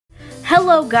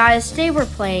Hello guys, today we're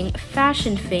playing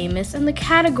Fashion Famous and the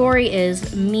category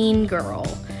is Mean Girl.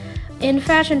 In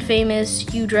Fashion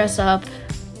Famous, you dress up.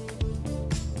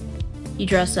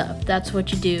 That's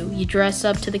what you do. You dress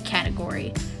up to the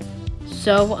category.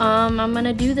 So, I'm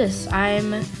gonna do this.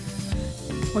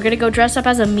 We're gonna go dress up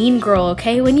as a mean girl,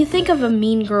 okay? When you think of a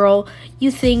mean girl,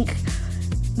 you think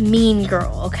mean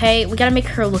girl, okay? We gotta make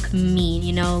her look mean,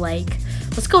 you know, like,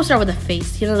 let's go start with the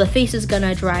face. You know, the face is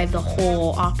gonna drive the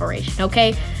whole operation,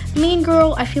 okay? Mean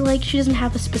girl, I feel like she doesn't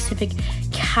have a specific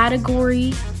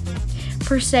category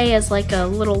per se as like a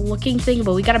little looking thing,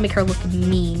 but we gotta make her look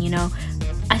mean, you know?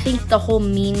 I think the whole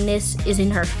meanness is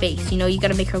in her face, you know? You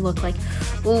gotta make her look like,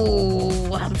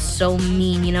 ooh, I'm so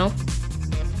mean, you know?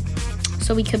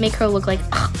 So we could make her look like,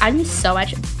 I'm so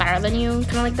much better than you,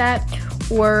 kind of like that.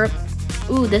 Or,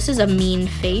 ooh, this is a mean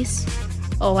face.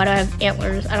 Oh, why do I have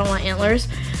antlers? I don't want antlers.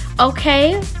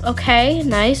 Okay,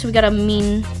 nice. We got a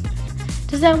mean.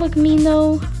 Does that look mean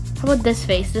though? How about this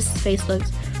face? This face looks,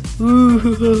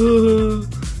 but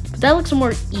that looks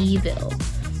more evil.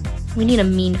 We need a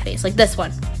mean face, like this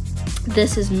one.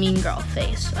 This is mean girl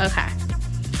face. Okay.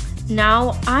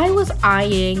 Now, I was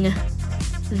eyeing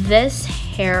this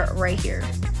hair right here.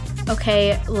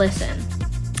 Okay, listen.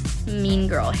 Mean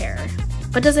girl hair.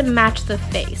 But does it match the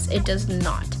face? It does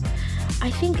not. I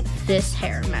think this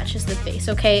hair matches the face,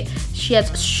 okay? She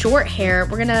has short hair.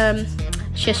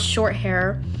 She has short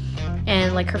hair.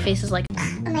 And like her face is like,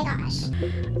 oh my gosh.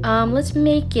 Let's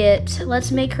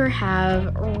make her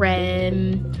have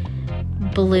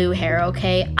blue hair,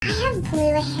 okay? I have blue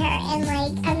hair and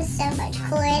like, I'm so much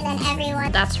cooler than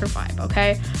everyone. That's her vibe,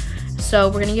 okay? So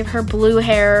we're gonna give her blue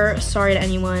hair. Sorry to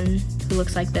anyone who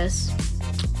looks like this.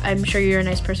 I'm sure you're a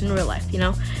nice person in real life, you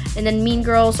know? And then mean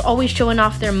girls always showing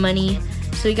off their money.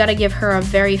 So you gotta give her a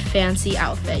very fancy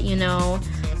outfit, you know?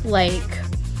 Like,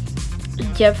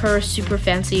 give her super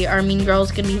fancy. Our mean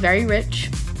girl's gonna be very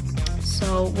rich.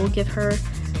 So we'll give her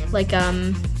like a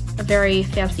very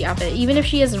fancy outfit. Even if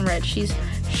she isn't rich, she's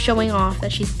showing off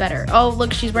that she's better. Oh,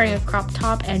 look, she's wearing a crop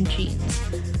top and jeans.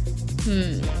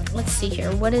 Let's see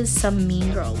here. What is some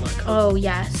mean girl look? Oh,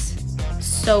 yes.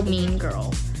 So mean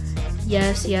girl.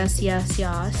 Yes.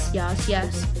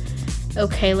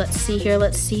 Okay, let's see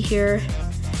here.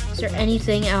 Is there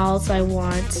anything else I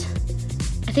want?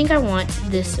 I think I want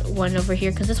this one over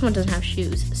here because this one doesn't have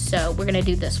shoes. So we're gonna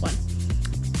do this one.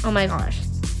 Oh my gosh.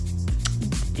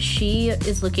 She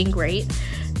is looking great.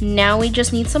 Now we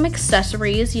just need some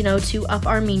accessories, you know, to up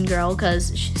our mean girl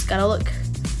because she's gotta look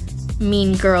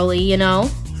mean girly, you know?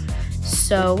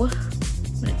 So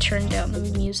I'm gonna turn down the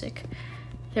music.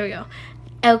 There we go.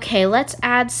 Okay, let's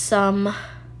add some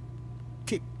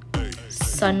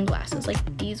sunglasses,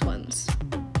 like these ones.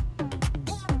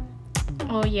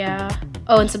 Oh yeah.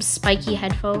 Oh, and some spiky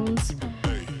headphones.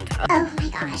 Oh my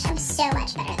gosh, I'm so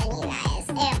much better than you guys.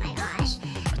 Oh my gosh.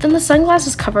 But then the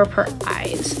sunglasses cover up her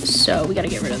eyes, so we gotta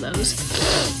get rid of those.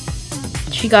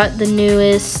 She got the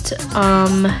newest,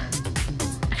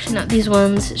 actually not these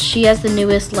ones. She has the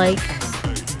newest, like,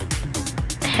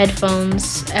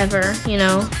 headphones ever, you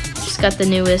know? She's got the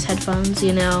newest headphones,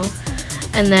 you know?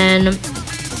 And then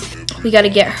we gotta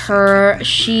get her,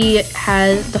 she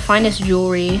has the finest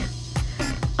jewelry.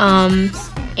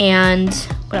 And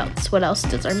what else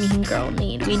does our mean girl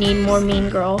need? We need more mean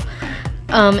girl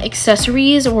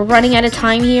accessories. We're running out of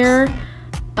time here.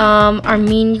 Our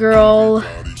mean girl,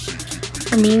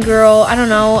 I don't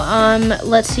know.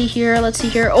 Let's see here.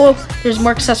 Oh, there's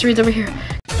more accessories over here.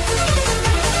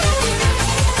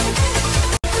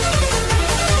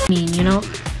 Mean, you know?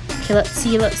 Okay, let's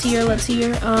see here.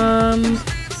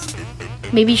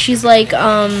 Maybe she's like,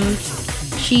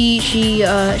 she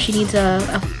needs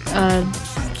a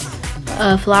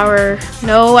flower.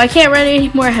 No, I can't run any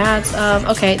more hats.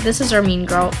 Okay, this is our mean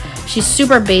girl. She's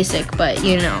super basic, but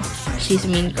you know, she's a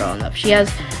mean girl enough. She has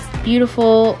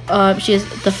beautiful, she has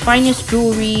the finest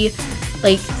jewelry,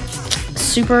 like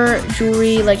super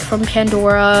jewelry, like from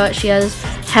Pandora. She has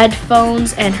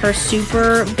headphones and her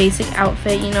super basic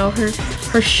outfit, you know,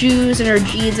 her shoes and her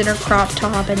jeans and her crop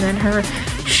top, and then her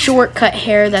short cut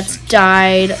hair that's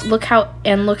dyed. Look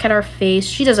at her face.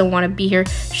 She doesn't want to be here.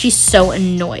 She's so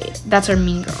annoyed. That's our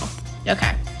mean girl.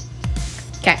 Okay,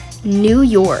 New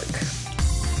York,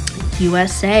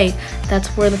 USA. That's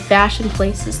where the fashion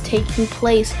place is taking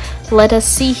place. Let us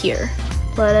see here.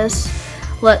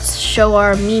 Let's show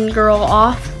our mean girl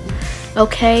off.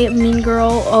 Okay, mean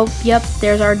girl. Oh, yep,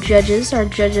 there's our judges. Our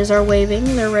judges are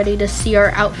waving. They're ready to see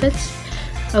our outfits.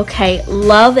 Okay,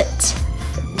 love it.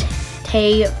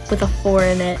 Tay with a 4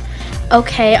 in it.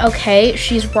 Okay,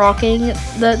 she's rocking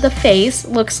the face.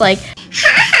 Looks like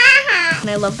And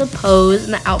I love the pose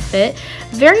and the outfit.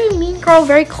 Very Mean Girl,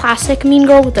 very classic Mean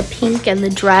Girl with the pink and the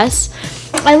dress.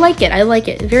 I like it. I like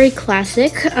it. Very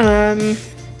classic.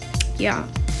 Yeah.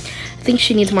 I think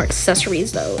she needs more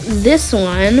accessories though. This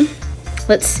one,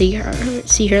 let's see her.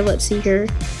 Let's see her.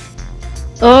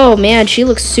 Oh man, she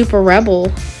looks super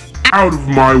rebel. Out of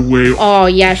my way. Oh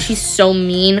yeah, she's so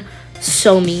mean.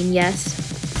 So mean, yes.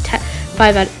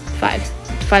 5 out of 5.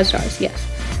 5 stars, yes.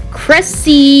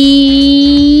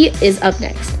 Cressy is up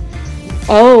next.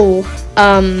 Oh,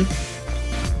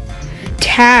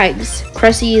 tags.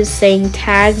 Cressy is saying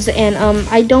tags, and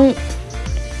I don't.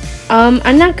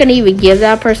 I'm not gonna even give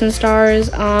that person stars.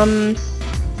 I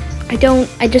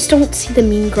just don't see the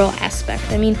Mean Girl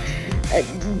aspect. I mean,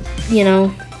 you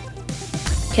know.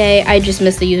 Okay, I just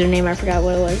missed the username. I forgot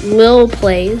what it was. Lil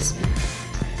Plays.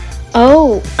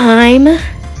 Oh, are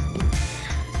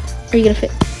you gonna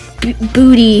fit?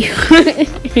 Booty.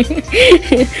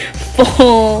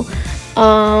 Full.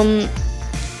 I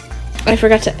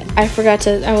forgot to,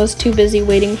 I was too busy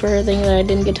waiting for her thing that I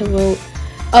didn't get to vote.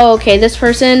 Oh, okay, this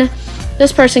person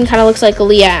kind of looks like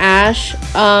Leah Ash.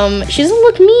 She doesn't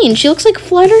look mean. She looks like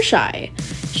Fluttershy.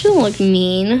 She doesn't look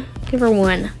mean. Give her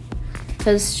 1.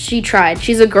 Because she tried.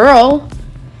 She's a girl,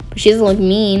 but she doesn't look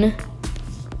mean.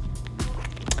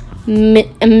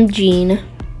 Jean.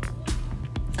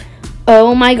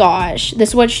 Oh my gosh. This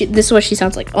is what she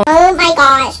sounds like. Oh my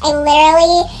gosh. I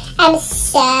literally am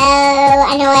so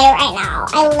annoyed right now.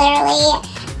 I literally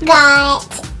got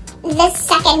the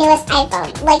second newest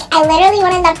iPhone. Like, I literally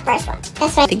wanted the first one.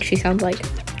 That's what I think she sounds like.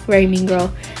 Very Mean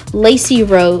Girl. Lacey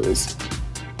Rose.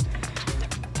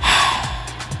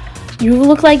 You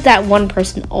look like that one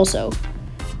person also.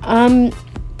 I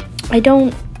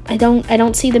don't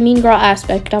see the Mean Girl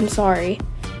aspect. I'm sorry.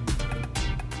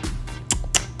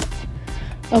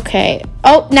 Okay.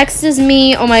 Oh, next is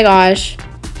me. Oh my gosh.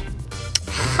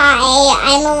 Hi,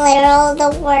 I'm a literal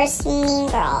the worst Mean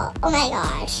Girl. Oh my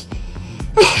gosh.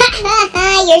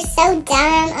 You're so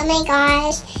dumb. Oh my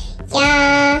gosh.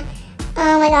 Yeah.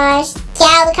 Oh my gosh.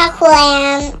 Yeah, look how cool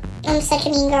I am. I'm such a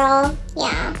mean girl.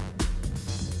 Yeah.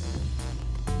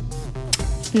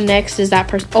 Next is that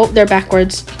person. Oh, they're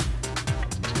backwards.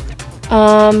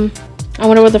 I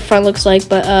wonder what the front looks like,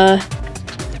 but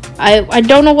I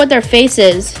don't know what their face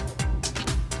is.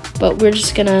 But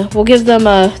we'll give them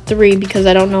a 3 because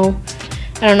I don't know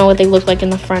what they look like in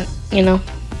the front, you know.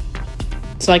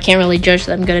 So I can't really judge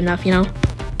them good enough, you know.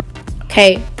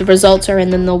 Okay, the results are in,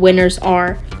 then the winners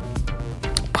are.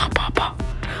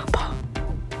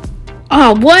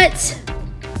 Oh, what?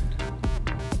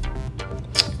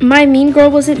 My Mean Girl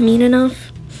wasn't mean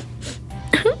enough.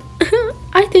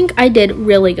 I think I did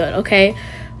really good, okay?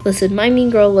 Listen, my Mean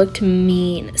Girl looked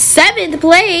mean. 7th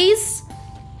place?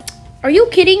 Are you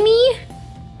kidding me?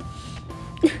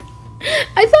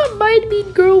 I thought my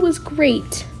Mean Girl was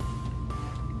great.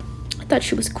 I thought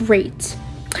she was great.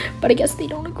 But I guess they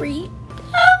don't agree.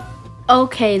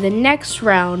 Okay, the next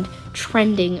round,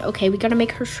 trending. Okay, we gotta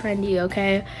make her trendy,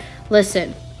 okay?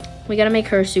 Listen, we gotta make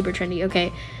her super trendy,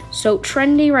 okay? So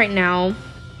trendy right now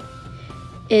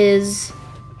is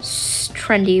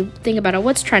trendy. Think about it.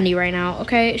 What's trendy right now?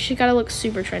 Okay, she gotta look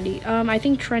super trendy. I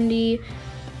think trendy,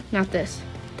 not this.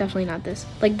 Definitely not this.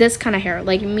 Like this kind of hair,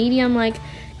 like medium, like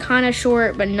kind of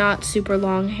short, but not super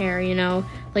long hair. You know,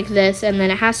 like this, and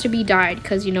then it has to be dyed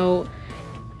because you know,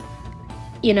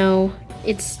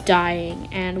 it's dyeing,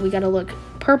 and we gotta look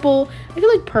purple. I feel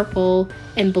like purple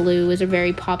and blue is a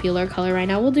very popular color right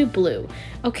now. We'll do blue.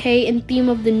 Okay, in theme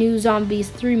of the new Zombies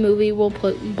 3 movie, we'll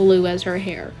put blue as her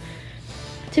hair.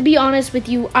 To be honest with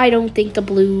you, I don't think the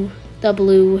blue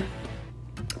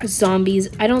Zombies,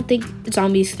 I don't think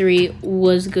Zombies 3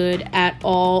 was good at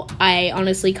all. I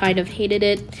honestly kind of hated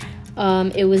it.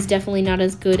 It was definitely not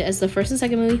as good as the first and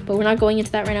second movie, but we're not going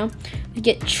into that right now. We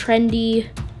get trendy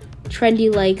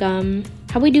like,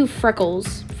 how we do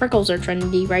freckles? Freckles are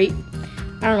trendy, right?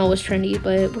 I don't know what's trendy,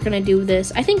 but we're gonna do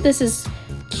this. I think this is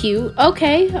cute.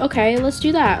 Okay, let's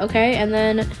do that, okay? And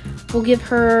then we'll give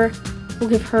her, we'll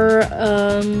give her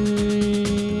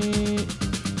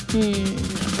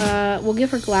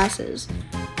glasses.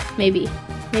 Maybe.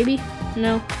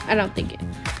 No, I don't think it.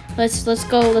 Let's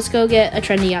go get a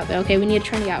trendy outfit, okay? We need a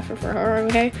trendy outfit for her,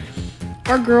 okay?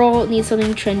 Our girl needs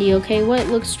something trendy, okay? What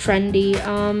looks trendy?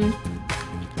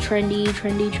 Trendy.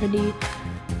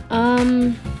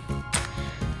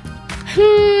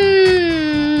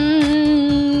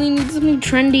 We need something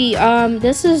trendy.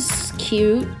 This is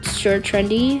cute. Sure,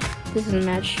 trendy. This doesn't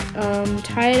match.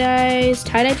 Tie-dye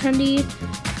trendy.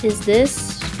 Is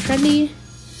this trendy?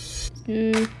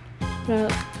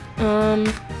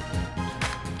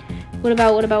 What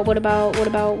else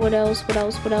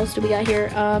do we got here?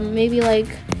 Maybe like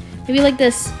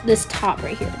this top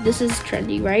right here. This is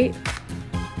trendy, right?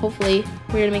 Hopefully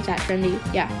we're gonna make that trendy.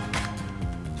 Yeah,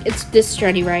 it's this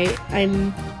trendy, right?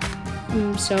 I'm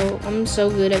so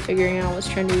good at figuring out what's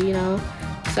trendy, you know,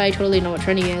 so I totally know what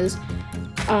trendy is.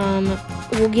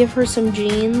 We'll give her some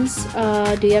jeans.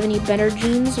 Do you have any better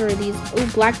jeans, or are these?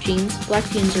 Oh, black jeans. Black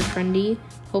jeans are trendy,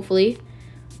 hopefully.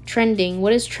 Trending.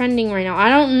 What is trending right now? I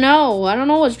don't know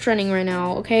what's trending right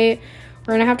now. Okay,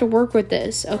 we're gonna have to work with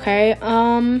this. Okay.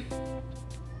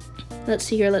 Let's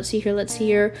see here.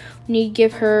 We need to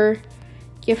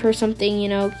give her something, you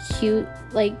know, cute,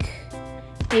 like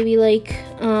maybe like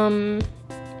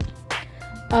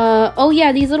oh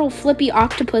yeah, these little flippy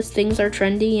octopus things are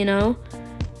trendy, you know.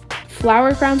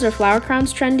 Flower crowns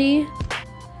trendy?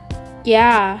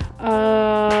 Yeah.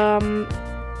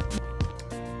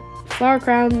 Flower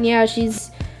crown, yeah,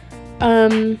 she's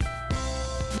so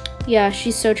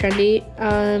trendy.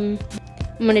 I'm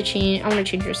gonna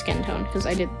change her skin tone because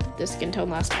I did the skin tone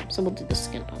last time, so we'll do the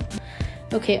skin tone.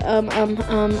 Okay,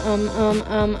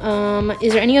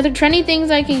 is there any other trendy things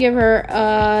I can give her?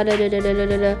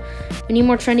 We need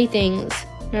more trendy things.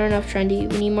 Not enough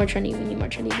trendy. We need more trendy.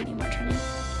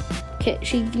 Okay,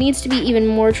 she needs to be even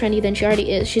more trendy than she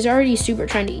already is. She's already super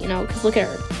trendy, you know, because look at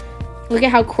her. Look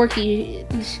at how quirky.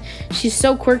 She's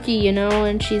so quirky, you know,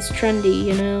 and she's trendy,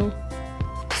 you know.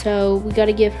 So we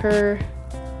gotta give her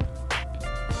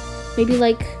maybe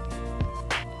like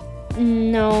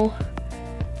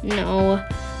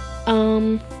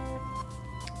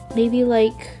maybe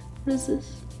like what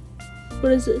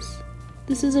is this?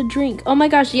 This is a drink. Oh my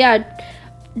gosh, yeah,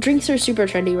 drinks are super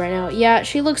trendy right now. Yeah,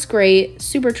 she looks great,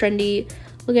 super trendy.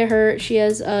 Look at her. She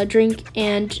has a drink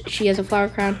and she has a flower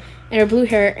crown and her blue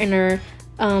hair and her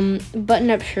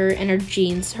button-up shirt and her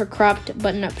jeans, her cropped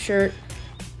button-up shirt.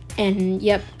 And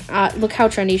yep, look how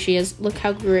trendy she is. Look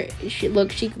how great she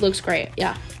looks great.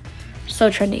 Yeah, so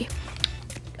trendy.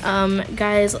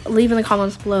 Guys, leave in the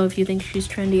comments below if you think she's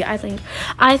trendy. I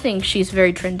think she's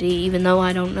very trendy, even though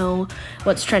I don't know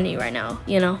what's trendy right now,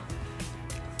 you know.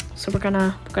 So we're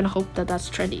gonna hope that that's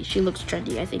trendy. She looks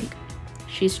trendy. I think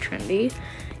she's trendy.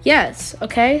 Yes.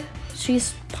 Okay.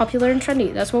 She's popular and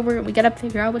trendy. That's what we gotta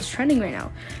figure out what's trending right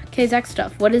now. Okay, Zach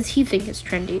stuff. What does he think is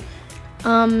trendy?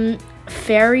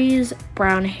 Fairies,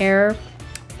 brown hair,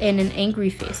 and an angry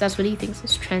face. That's what he thinks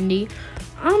is trendy.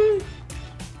 I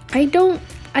don't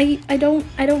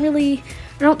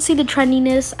see the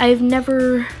trendiness. I've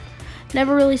never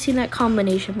really seen that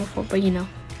combination before, but you know.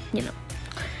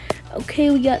 Okay,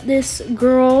 we got this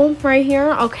girl right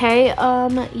here. Okay,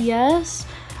 yes.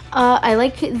 I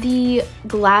like the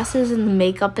glasses and the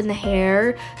makeup and the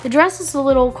hair. The dress is a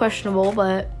little questionable,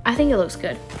 but I think it looks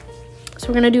good. So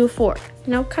we're gonna do a 4.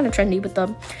 You know, kind of trendy with the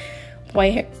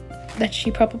white hair that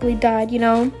she probably dyed, you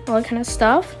know, all that kind of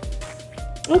stuff.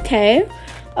 Okay,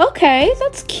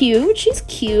 that's cute. She's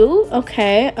cute.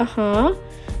 Okay, the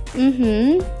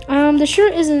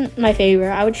shirt isn't my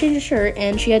favorite. I would change the shirt,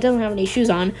 and she doesn't have any shoes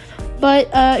on,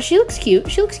 but she looks cute.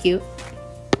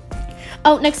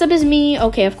 Oh, next up is me.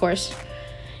 Okay, of course.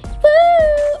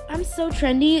 Woo! I'm so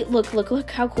trendy.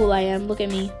 Look how cool I am. Look at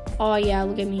me. Oh yeah,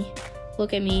 look at me.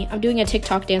 I'm doing a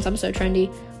TikTok dance. I'm so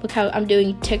trendy. Look how I'm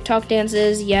doing TikTok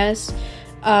dances. Yes.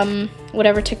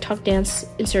 Whatever TikTok dance.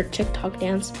 Insert TikTok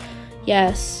dance.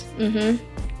 Yes.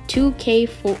 2K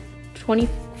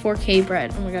 24K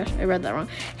bread. Oh my gosh, I read that wrong.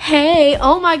 Hey,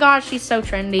 oh my gosh, she's so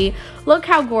trendy. Look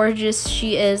how gorgeous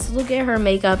she is. Look at her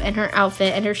makeup and her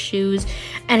outfit and her shoes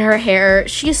and her hair.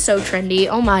 She's so trendy.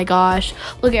 Oh my gosh.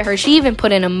 Look at her. She even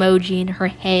put an emoji in her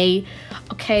hey.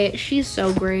 Okay, she's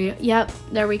so great. Yep,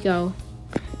 there we go.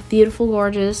 Beautiful,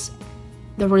 gorgeous.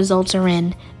 The results are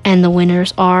in, and the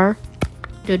winners are.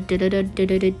 Oh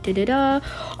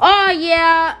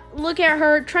yeah, look at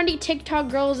her. Trendy TikTok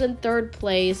girls in 3rd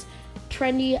place.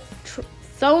 Trendy.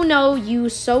 Thono, you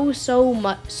so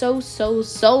much.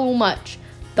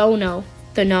 Thono,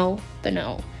 the no.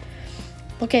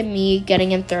 Look at me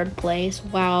getting in 3rd place.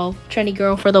 Wow, trendy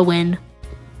girl for the win.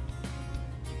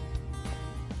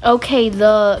 Okay,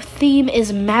 the theme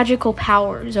is magical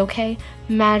powers, okay?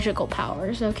 Magical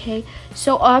powers, okay?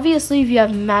 So obviously if you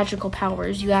have magical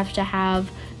powers, you have to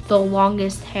have the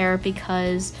longest hair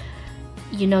because,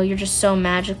 you know, you're just so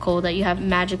magical that you have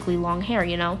magically long hair,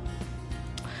 you know?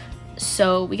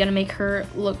 So we gotta make her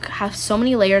have so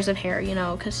many layers of hair, you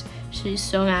know, because she's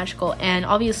so magical. And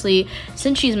obviously,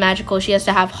 since she's magical, she has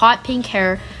to have hot pink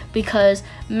hair because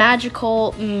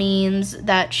magical means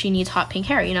that she needs hot pink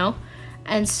hair, you know?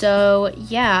 And so,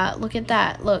 yeah, look at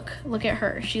that. Look at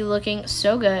her. She's looking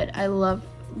so good. I love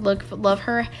love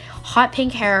her hot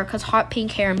pink hair, because hot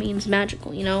pink hair means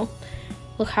magical, you know?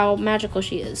 Look how magical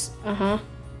she is. I'm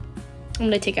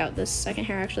gonna take out this second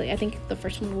hair, actually. I think the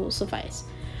first one will suffice.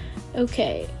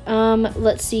 Okay,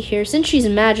 let's see here. Since she's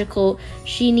magical,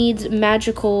 she needs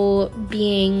magical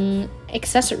being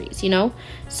accessories, you know?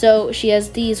 So she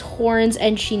has these horns,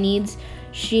 and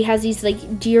she has these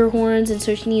like deer horns, and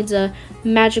so she needs a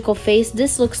magical face.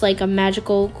 This looks like a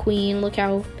magical queen. Look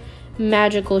how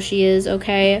magical she is,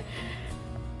 okay?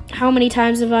 How many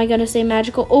times am I gonna say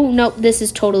magical? Oh, no, this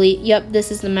is totally, yep,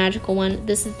 this is the magical one.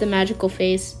 This is the magical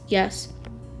face, yes.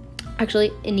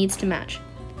 Actually, it needs to match.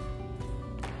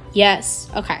 Yes,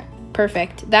 okay,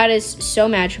 perfect. That is so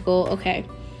magical, okay.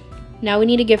 Now we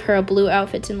need to give her a blue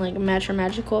outfit to like match her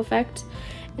magical effect.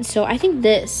 And so I think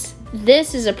this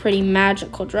is a pretty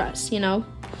magical dress, you know?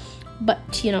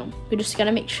 But, you know, we just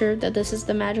gotta make sure that this is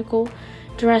the magical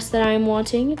dress that I'm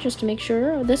wanting, just to make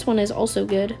sure. This one is also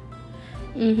good.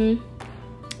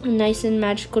 Nice and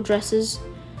magical dresses.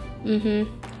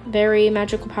 Very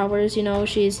magical powers, you know.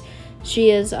 She's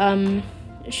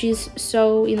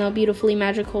so, you know, beautifully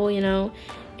magical, you know.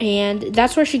 And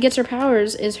that's where she gets her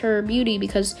powers, is her beauty,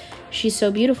 because she's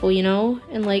so beautiful, you know.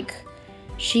 And like,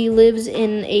 she lives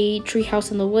in a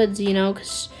treehouse in the woods, you know,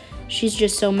 because she's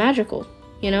just so magical,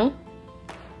 you know.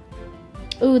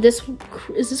 Oh,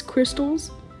 is this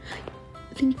crystals?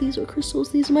 I think these are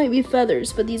crystals. These might be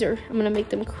feathers, but I'm gonna make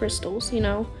them crystals, you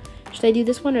know. Should I do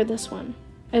this one or this one?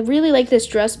 I really like this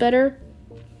dress better,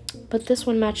 but this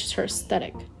one matches her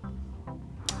aesthetic.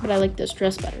 But I like this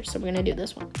dress better, so we're gonna do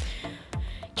this one.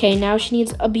 Okay, now she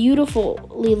needs a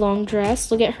beautifully long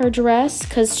dress. Look at her dress,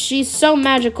 because she's so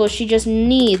magical. She just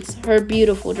needs her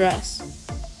beautiful dress.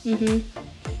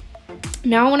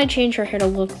 Now I want to change her hair to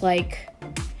look like...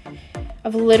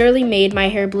 I've literally made my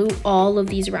hair blue all of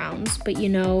these rounds, but you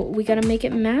know, we gotta make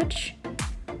it match.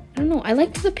 I don't know, I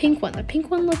liked the pink one. The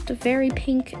pink one looked very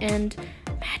pink and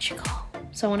magical,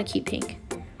 so I want to keep pink.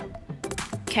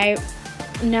 Okay,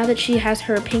 now that she has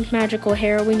her pink magical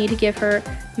hair, we need to give her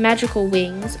magical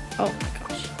wings. Oh my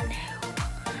gosh, no.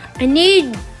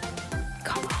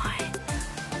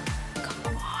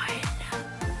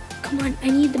 Come on,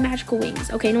 I need the magical wings.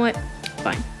 Okay, you know what?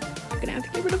 Fine. I'm gonna have to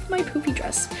get rid of my poofy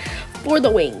dress for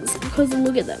the wings, because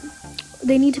look at them.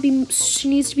 She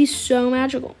needs to be so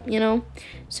magical, you know?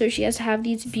 So she has to have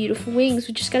these beautiful wings.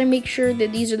 We just gotta make sure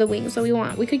that these are the wings that we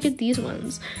want. We could get these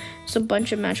ones. There's a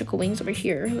bunch of magical wings over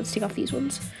here. Let's take off these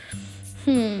ones.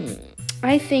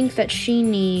 I think that she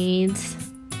needs,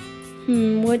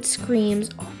 what screams?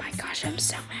 Oh my gosh, I'm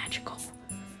so magical.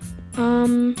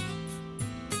 I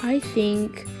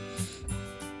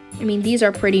mean, these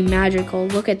are pretty magical.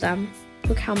 Look at them.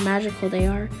 Look how magical they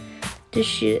are. Let's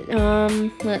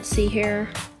see here.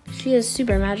 She has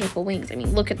super magical wings. I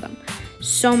mean, look at them.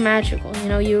 So magical. You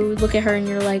know, you look at her and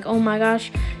you're like, oh my gosh,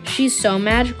 she's so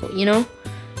magical, you know?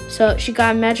 So she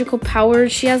got magical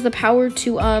powers. She has the power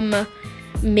to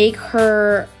make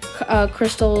her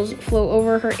crystals flow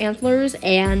over her antlers,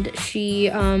 and she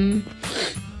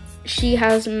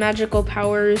has magical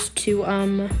powers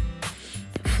to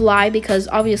fly, because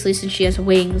obviously since she has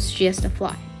wings, she has to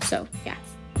fly. So yeah.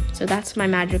 So that's my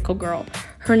magical girl.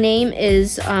 Her name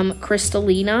is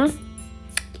Crystalina,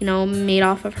 you know, made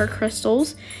off of her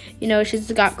crystals. You know,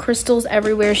 she's got crystals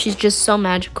everywhere. She's just so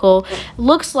magical.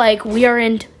 Looks like we are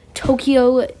in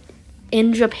Tokyo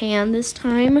in Japan this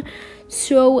time.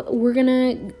 So we're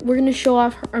gonna show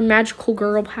off our magical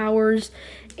girl powers,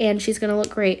 and she's gonna look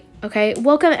great. Okay,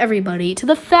 welcome everybody to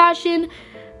the Fashion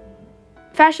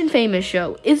Famous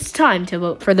show. It's time to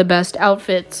vote for the best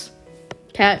outfits.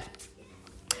 Okay.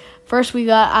 First we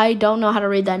got, I don't know how to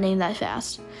read that name that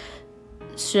fast.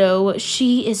 So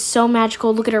she is so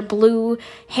magical. Look at her blue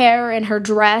hair and her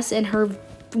dress and her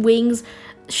wings.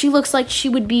 She looks like she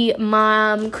would be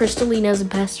Mom Crystalina's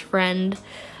best friend.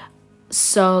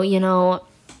 So, you know,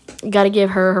 gotta give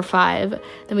her 5.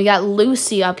 Then we got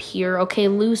Lucy up here. Okay,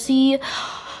 Lucy,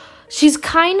 she's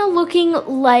kind of looking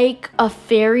like a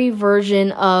fairy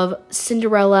version of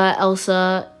Cinderella,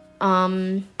 Elsa,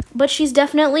 but she's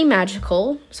definitely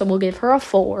magical, so we'll give her a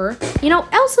 4. You know,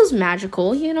 Elsa's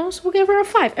magical, you know, so we'll give her a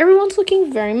 5. Everyone's looking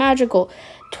very magical.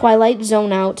 Twilight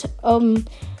Zone out.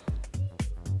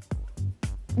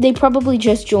 They probably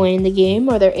just joined the game,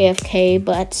 or they're AFK,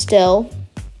 but still.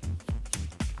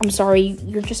 I'm sorry,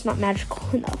 you're just not magical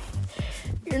enough.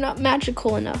 You're not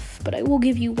magical enough, but I will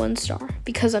give you 1 star,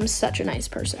 because I'm such a nice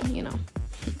person, you know.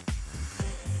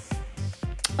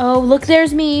 Oh, look,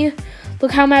 there's me.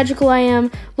 Look how magical I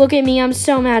am. Look at me, I'm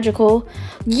so magical.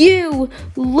 You,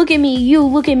 look at me, you,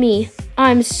 look at me.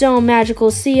 I'm so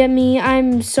magical. See at me,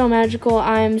 I'm so magical.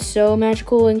 I'm so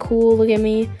magical and cool. Look at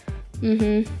me.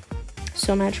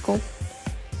 So magical.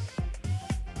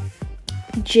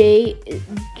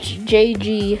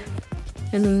 JG.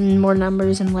 And then more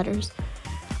numbers and letters.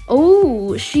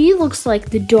 Oh, she looks like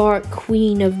the dark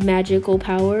queen of magical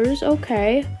powers.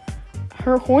 Okay.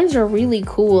 Her horns are really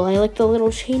cool. I like the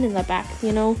little chain in the back,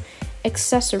 you know?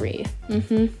 Accessory.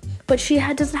 But she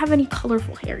doesn't have any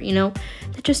colorful hair, you know?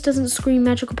 That just doesn't scream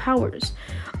magical powers.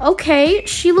 Okay,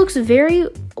 she looks very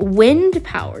wind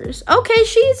powers. Okay,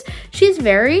 she's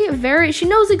very, she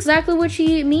knows exactly what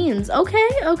she means.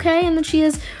 Okay, and then she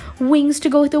has wings to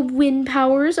go with the wind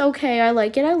powers. Okay, I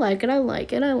like it.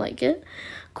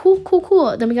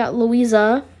 Cool. Then we got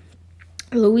Louisa,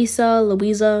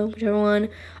 whichever one.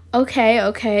 Okay.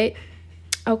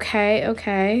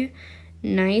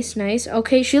 Nice.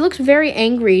 Okay, she looks very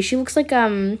angry. She looks like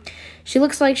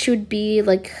she would be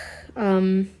like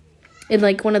in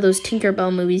like one of those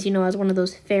Tinkerbell movies, you know, as one of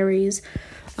those fairies.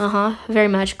 Very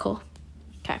magical.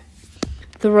 Okay.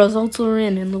 The results are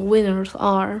in and the winners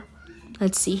are,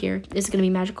 let's see here. Is it gonna be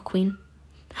Magical Queen?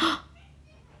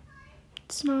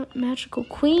 It's not Magical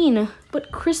Queen,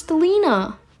 but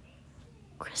Crystalina.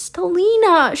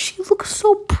 She looks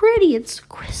so pretty. It's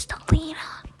Crystalina.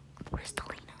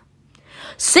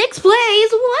 6th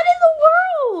place? What in the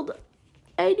world?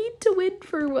 I need to win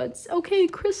for once. Okay,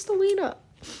 Crystalina.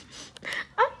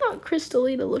 I thought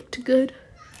Crystalina looked good.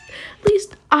 At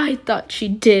least I thought she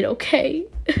did, okay?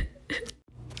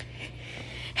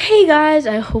 Hey guys,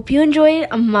 I hope you enjoyed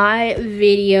my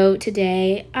video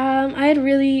today. I had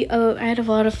a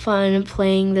lot of fun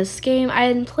playing this game. I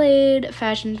hadn't played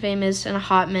Fashion Famous in a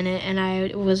hot minute, and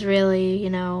I was really, you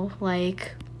know,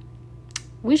 like,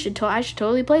 I should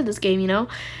totally play this game, you know?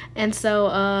 And so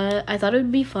I thought it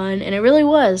would be fun, and it really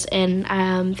was. And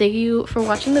thank you for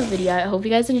watching the video. I hope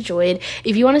you guys enjoyed.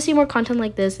 If you want to see more content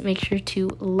like this, make sure to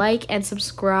like and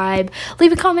subscribe.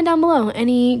 Leave a comment down below.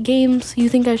 Any games you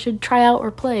think I should try out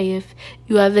or play. If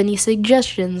you have any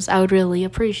suggestions, I would really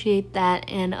appreciate that.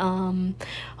 And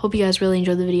hope you guys really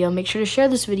enjoyed the video. Make sure to share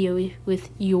this video with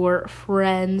your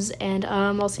friends. And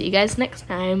I'll see you guys next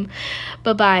time.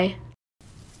 Bye-bye.